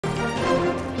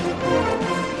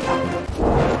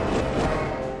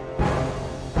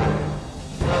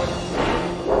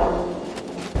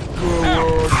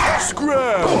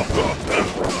Scram!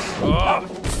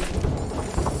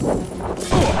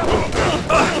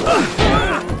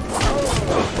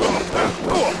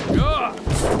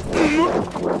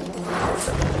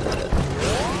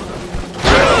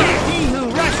 He who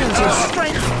rations his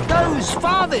strength goes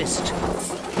farthest.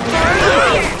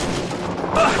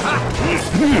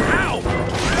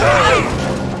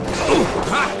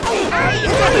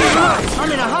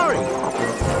 I'm in a hurry.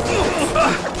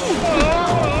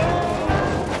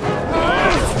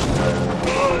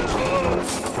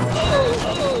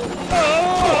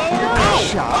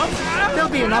 Sharp. There'll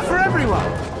be enough for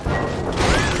everyone.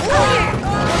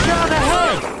 Watch out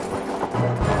ahead.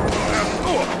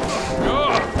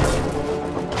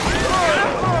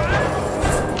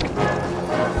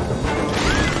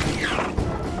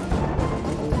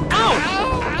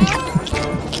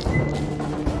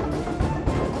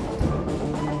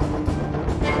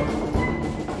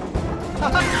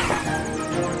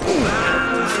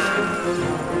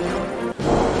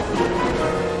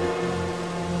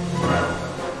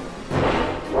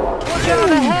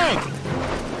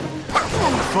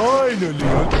 Finally!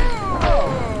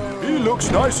 He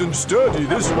looks nice and sturdy,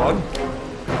 this one.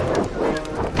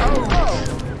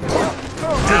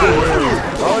 Get away!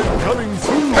 I'm coming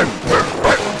through!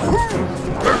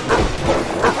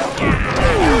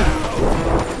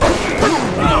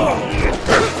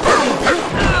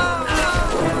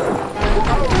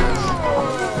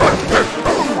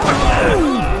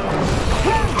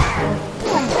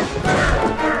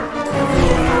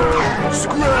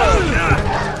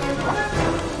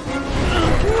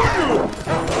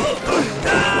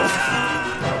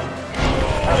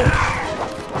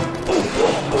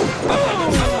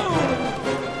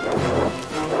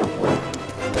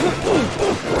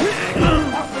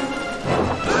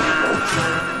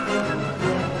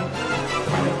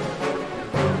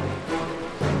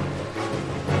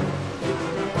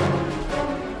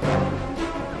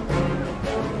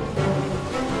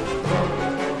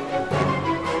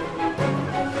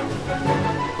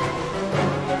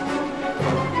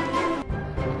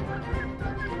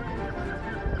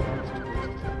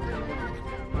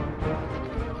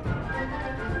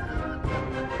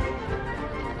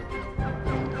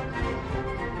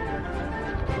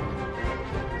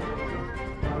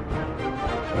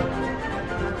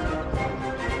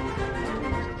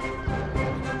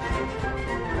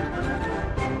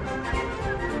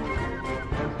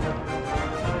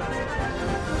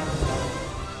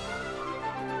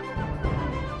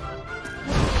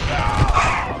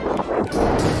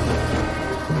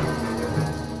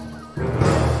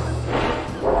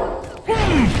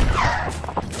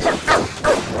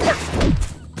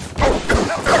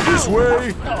 This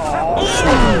way!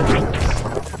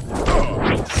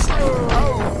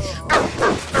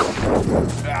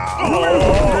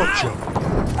 Gotcha!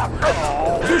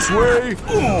 This way!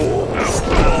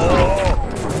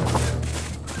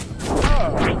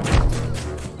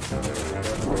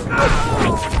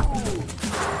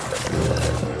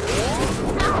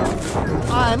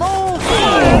 I'm all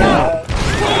fired up!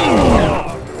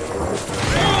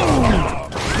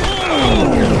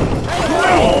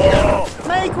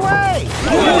 Make way!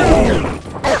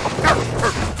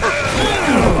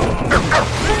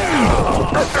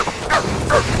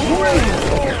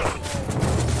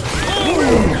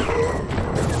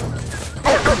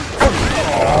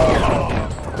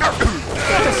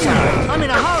 Get aside! I'm in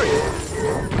a hurry!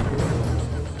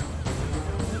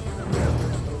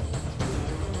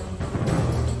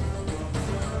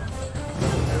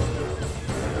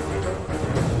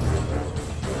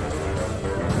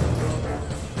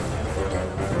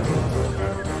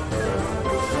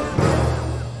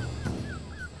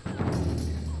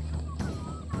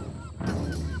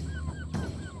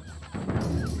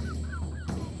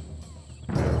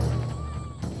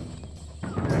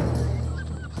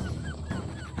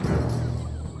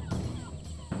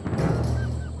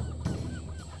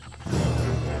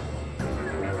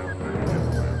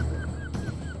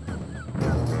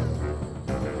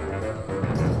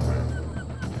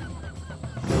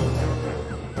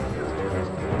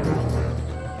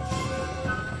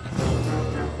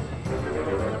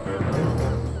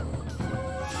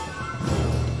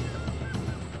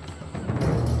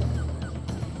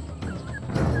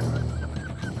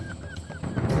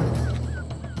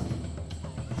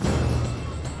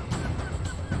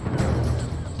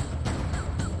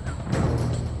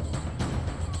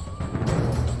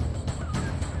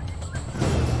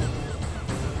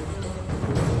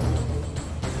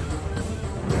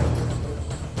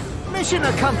 Mission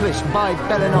accomplished by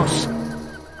Belenos.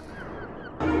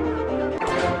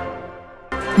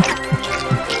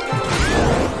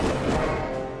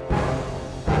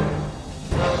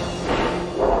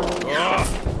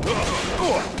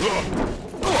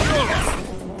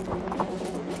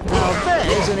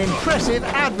 an impressive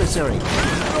adversary.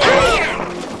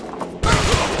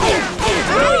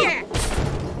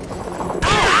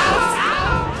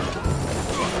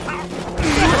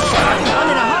 I'm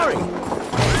in a hurry.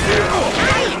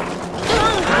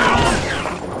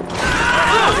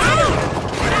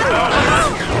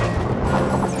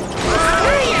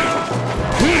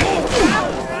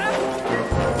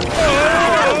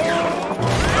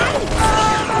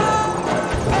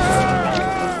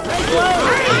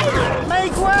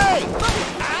 Make way!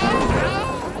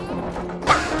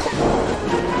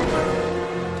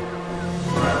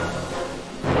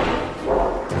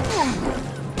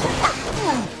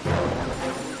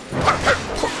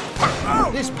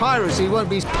 This piracy won't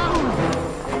be...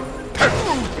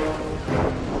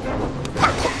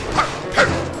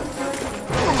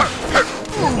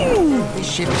 This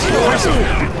ship is impressive. You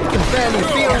can barely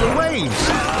feel the waves.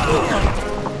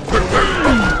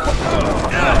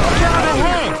 Watch out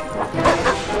ahead!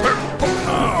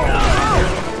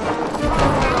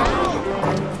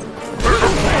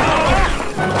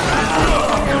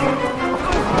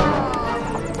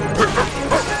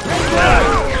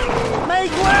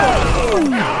 Make way!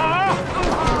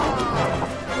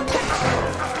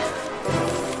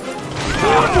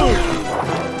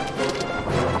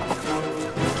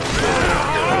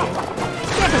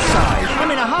 Step aside!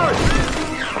 I'm in a hurry!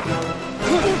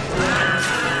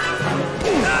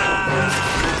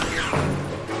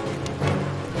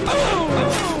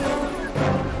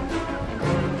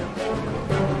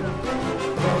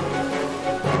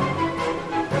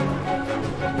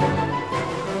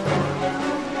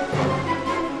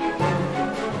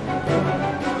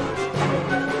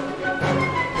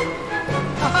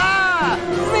 Ha-ha!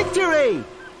 Victory!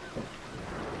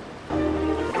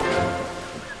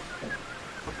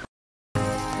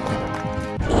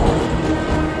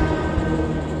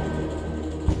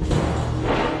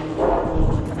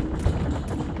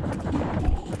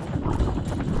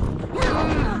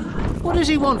 What does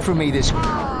he want from me this... Watch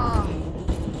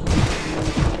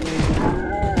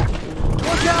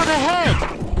out ahead!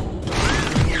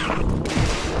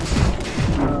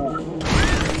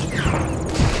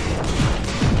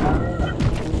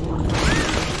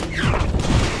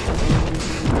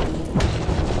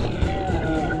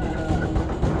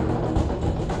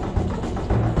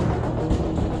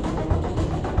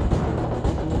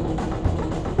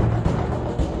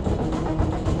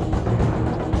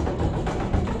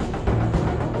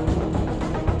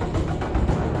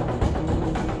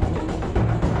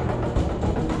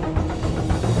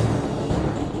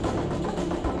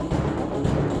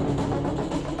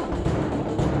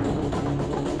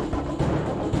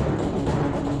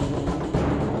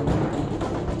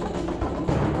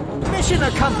 Mission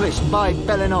accomplished by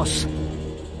Belenos.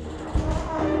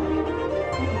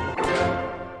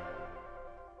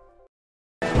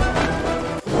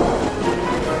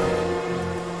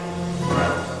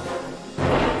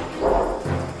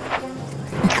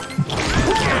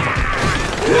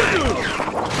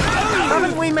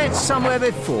 Haven't we met somewhere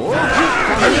before?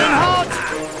 Coming in hot!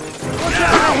 Watch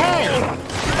out ahead!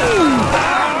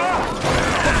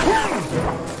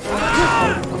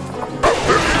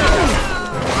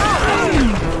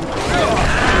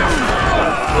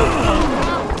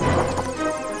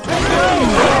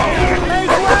 Make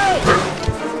way!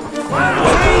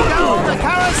 Go on the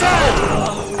carousel!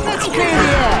 Let's clear the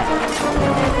air!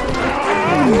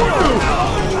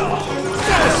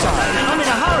 Step aside! I'm in a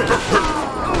hurry!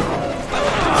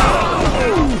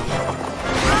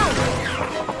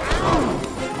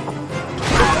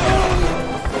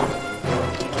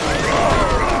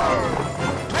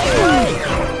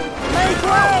 Make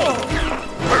way!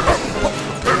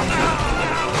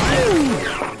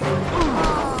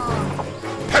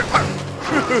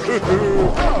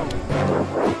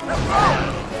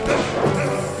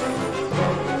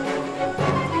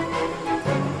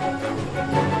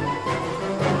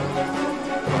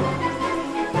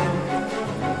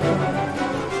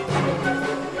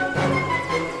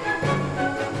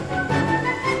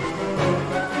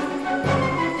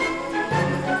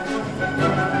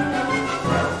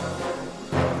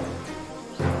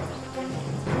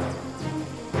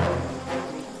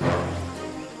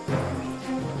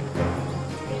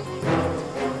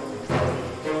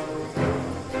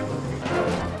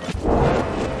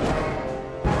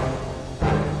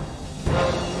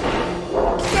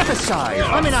 Aside.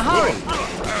 I'm in a hurry.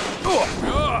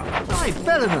 Hey,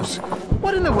 Belenos,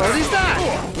 what in the world is that?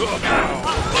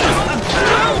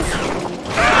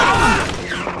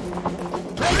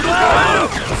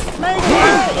 Make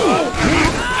way!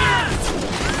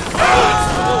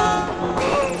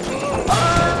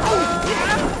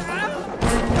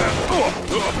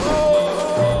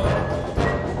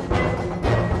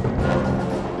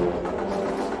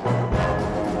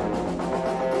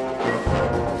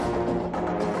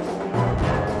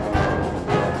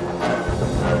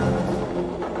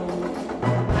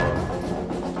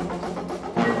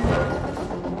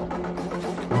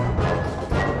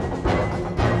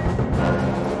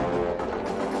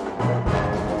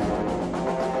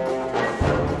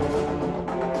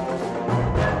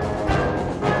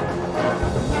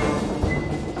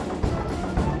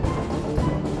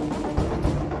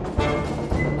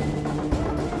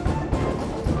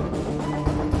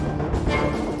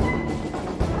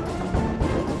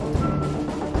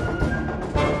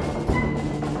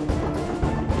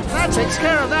 That takes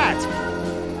care of that.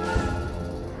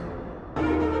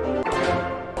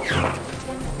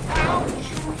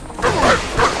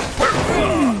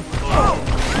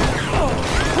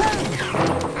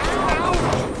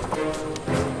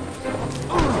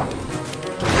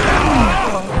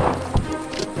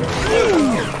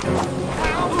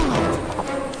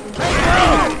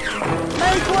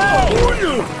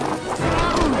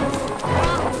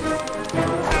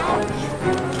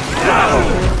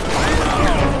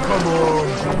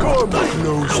 Come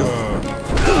closer.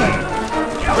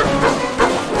 Out of the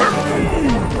way.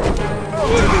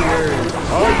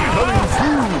 I'm coming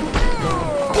through.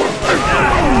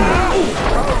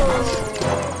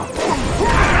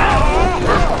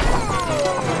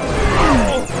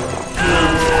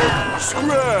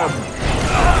 Scram.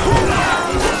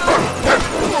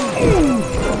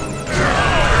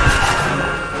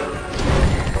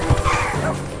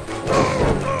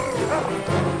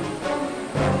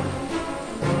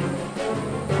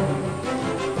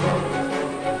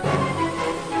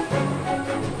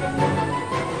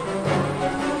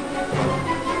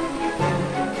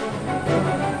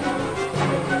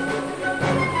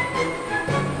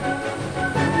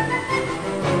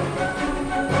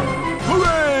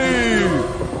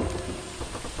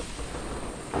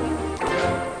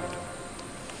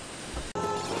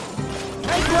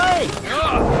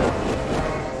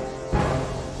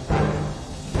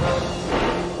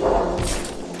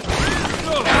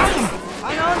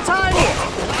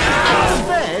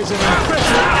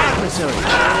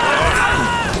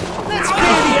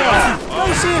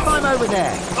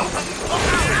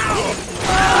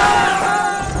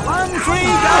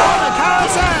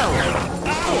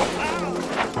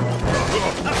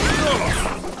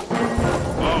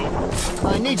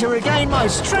 To regain my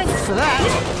strength for that.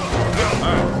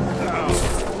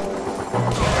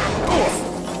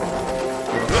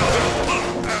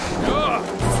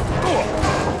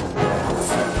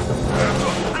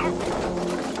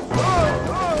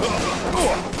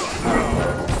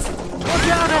 Watch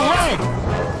out ahead.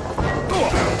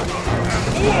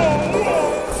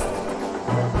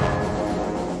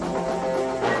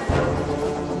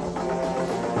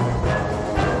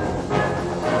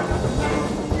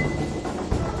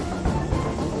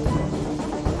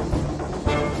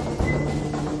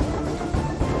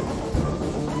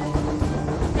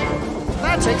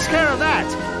 Takes care of that.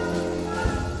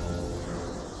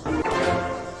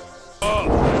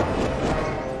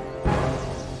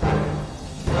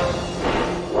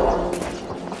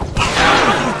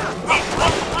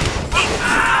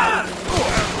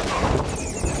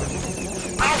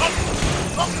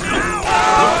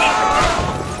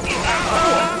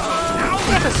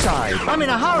 Step aside. I'm in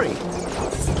a hurry.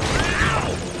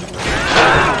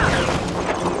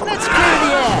 Let's clear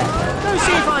the air. Go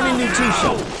see if I'm in new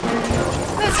t-shirt.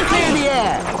 Let's clear the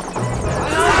air!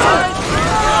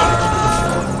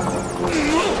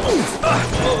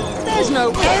 There's no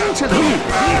end to them!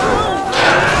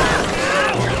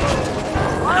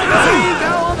 I'm free to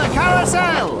go on the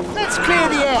carousel! Let's clear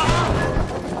the air!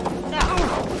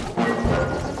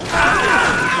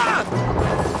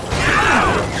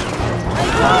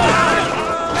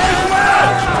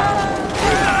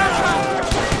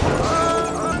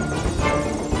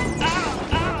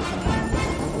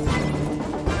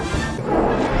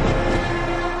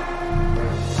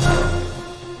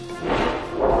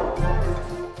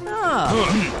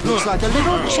 Looks like a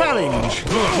little challenge.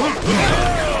 Step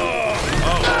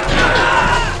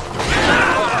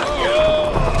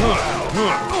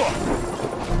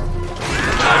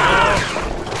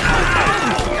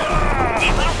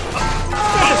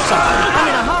aside, I'm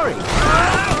in a hurry.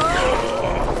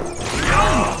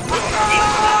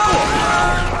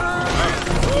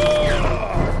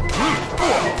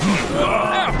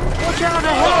 Watch out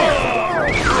ahead.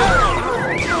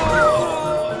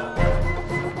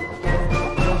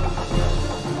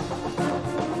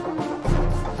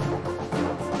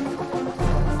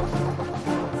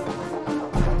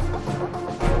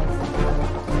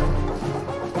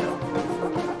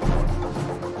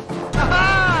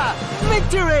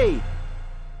 Victory!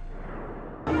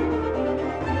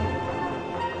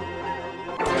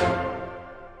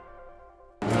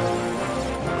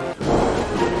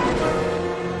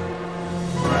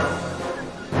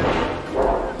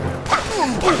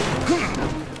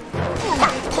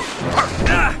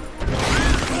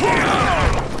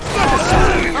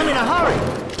 I'm in a hurry.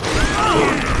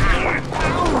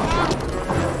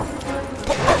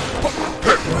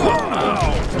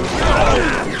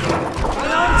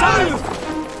 I'm on time.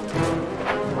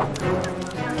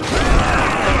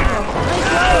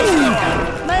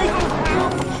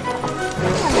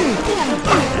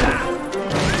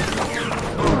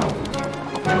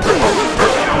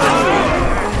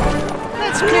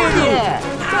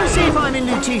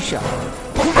 T-shirt.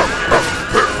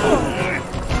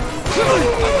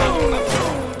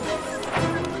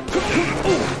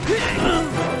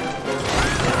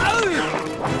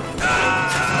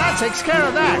 That takes care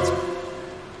of that.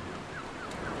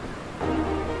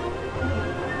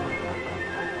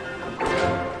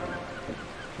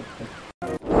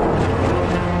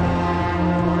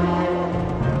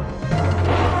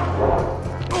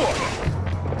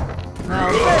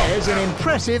 Now there's an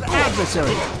impressive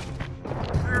adversary.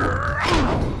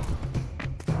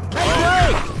 Make way!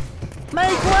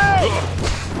 Make way!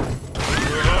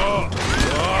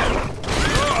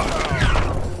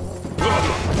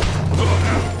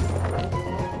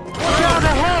 Watch out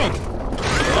ahead!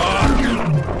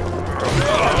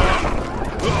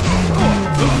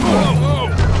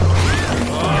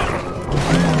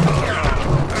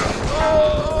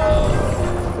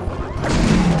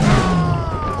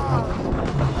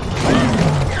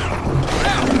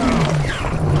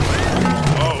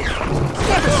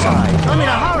 Step aside! I'm in a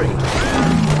hurry!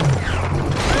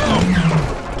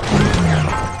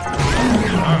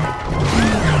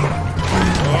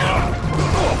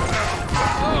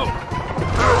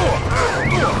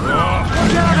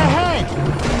 Watch out ahead!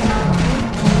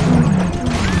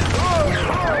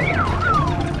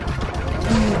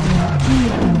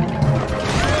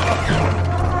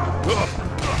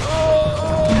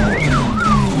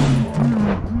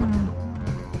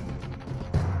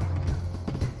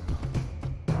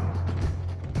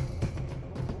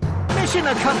 Mission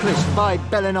accomplished by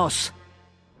Belenos.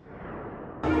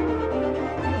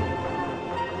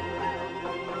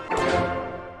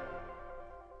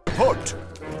 Hot.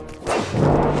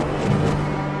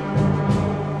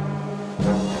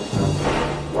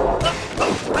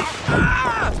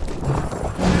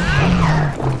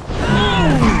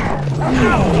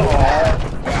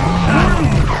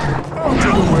 Out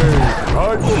of the way.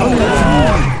 I'm coming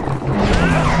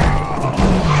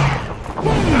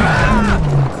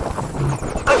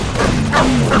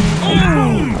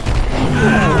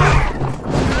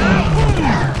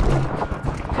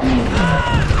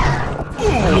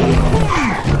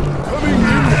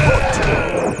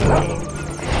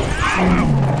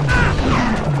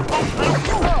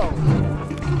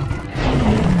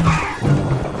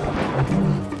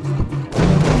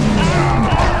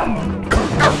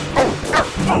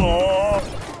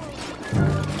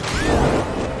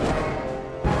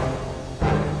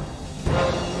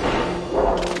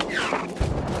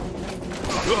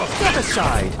Step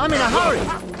aside! I'm in a hurry!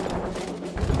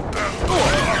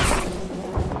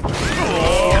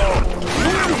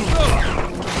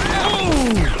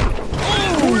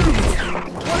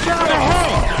 Watch out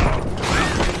ahead!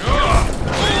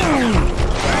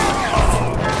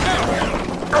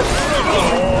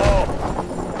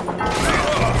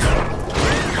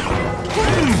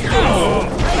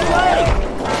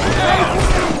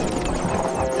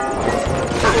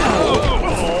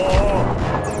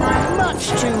 Much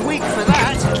too weak for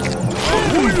that!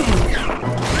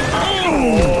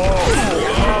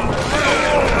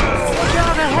 Watch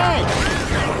out ahead!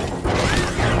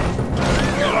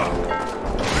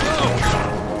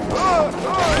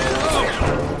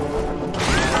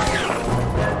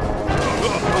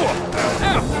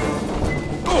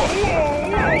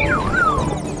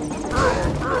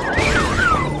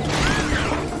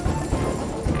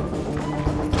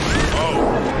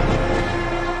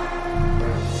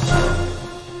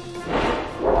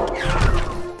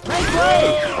 Make way!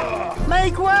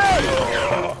 Make way!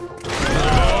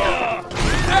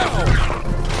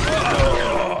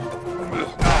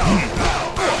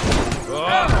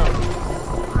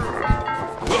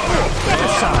 Step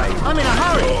aside! I'm in a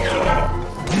hurry!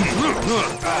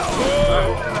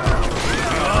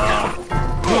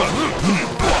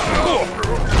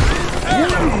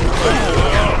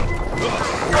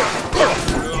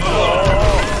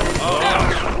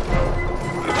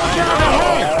 Watch out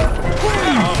ahead!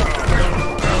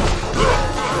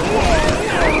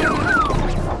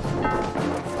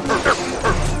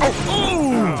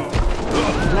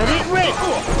 Let it rip!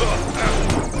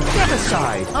 Step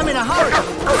aside! I'm in a hurry!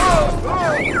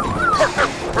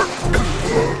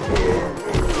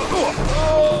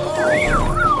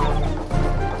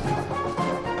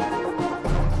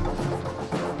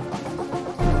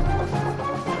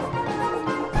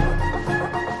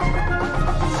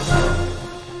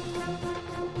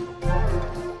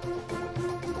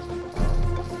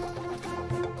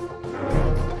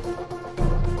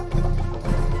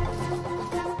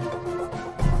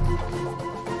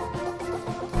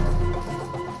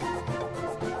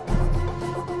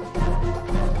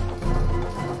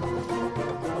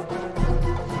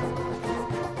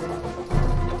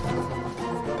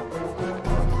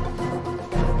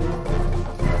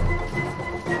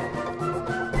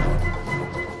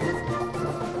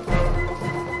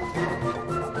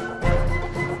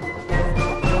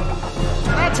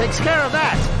 takes care of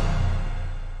that.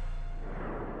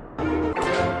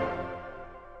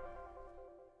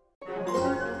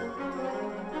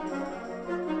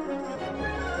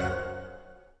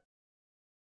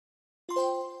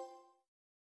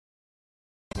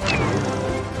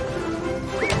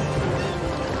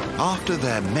 After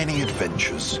their many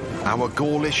adventures, our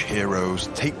Gaulish heroes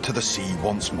take to the sea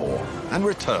once more and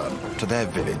return to their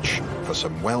village for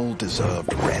some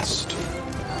well-deserved rest.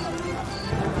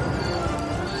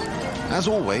 As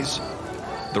always,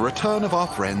 the return of our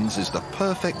friends is the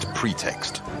perfect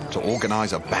pretext to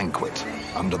organize a banquet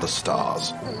under the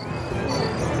stars.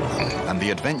 And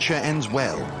the adventure ends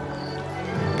well,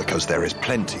 because there is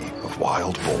plenty of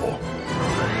wild boar.